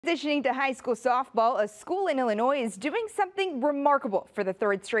Transitioning to high school softball, a school in Illinois is doing something remarkable for the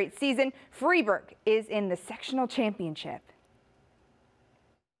third straight season. Freeburg is in the sectional championship.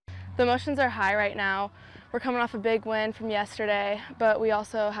 The emotions are high right now. We're coming off a big win from yesterday, but we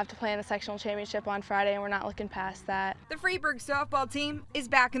also have to play in the sectional championship on Friday, and we're not looking past that. The Freeburg softball team is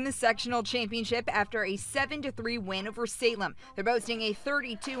back in the sectional championship after a 7-3 win over Salem. They're boasting a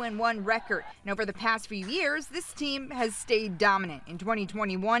 32-1 record, and over the past few years, this team has stayed dominant. In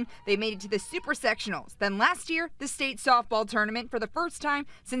 2021, they made it to the super sectionals. Then last year, the state softball tournament for the first time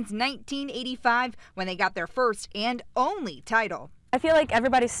since 1985, when they got their first and only title. I feel like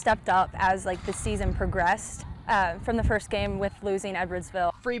everybody stepped up as the season progressed from the first game with losing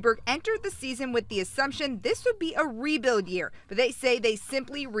Edwardsville. Freeburg entered the season with the assumption this would be a rebuild year, but they say they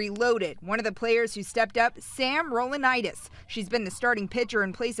simply reloaded. One of the players who stepped up, Sam Rolanitis. She's been the starting pitcher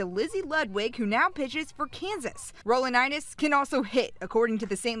in place of Lizzie Ludwig, who now pitches for Kansas. Rolanitis can also hit. According to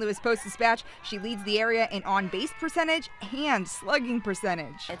the St. Louis Post-Dispatch, she leads the area in on-base percentage and slugging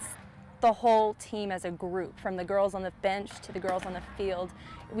percentage. It's the whole team as a group, from the girls on the bench to the girls on the field.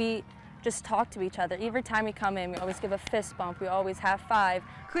 We just talk to each other. Every time we come in, we always give a fist bump. We always have five.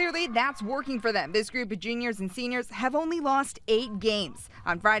 Clearly, that's working for them. This group of juniors and seniors have only lost 8 games.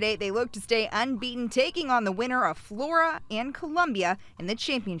 On Friday, they look to stay unbeaten, taking on the winner of Flora and Columbia in the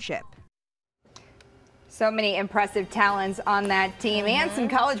championship. So many impressive talents on that team and some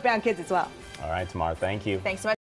college-bound kids as well. All right, Tamar, thank you. Thanks so much.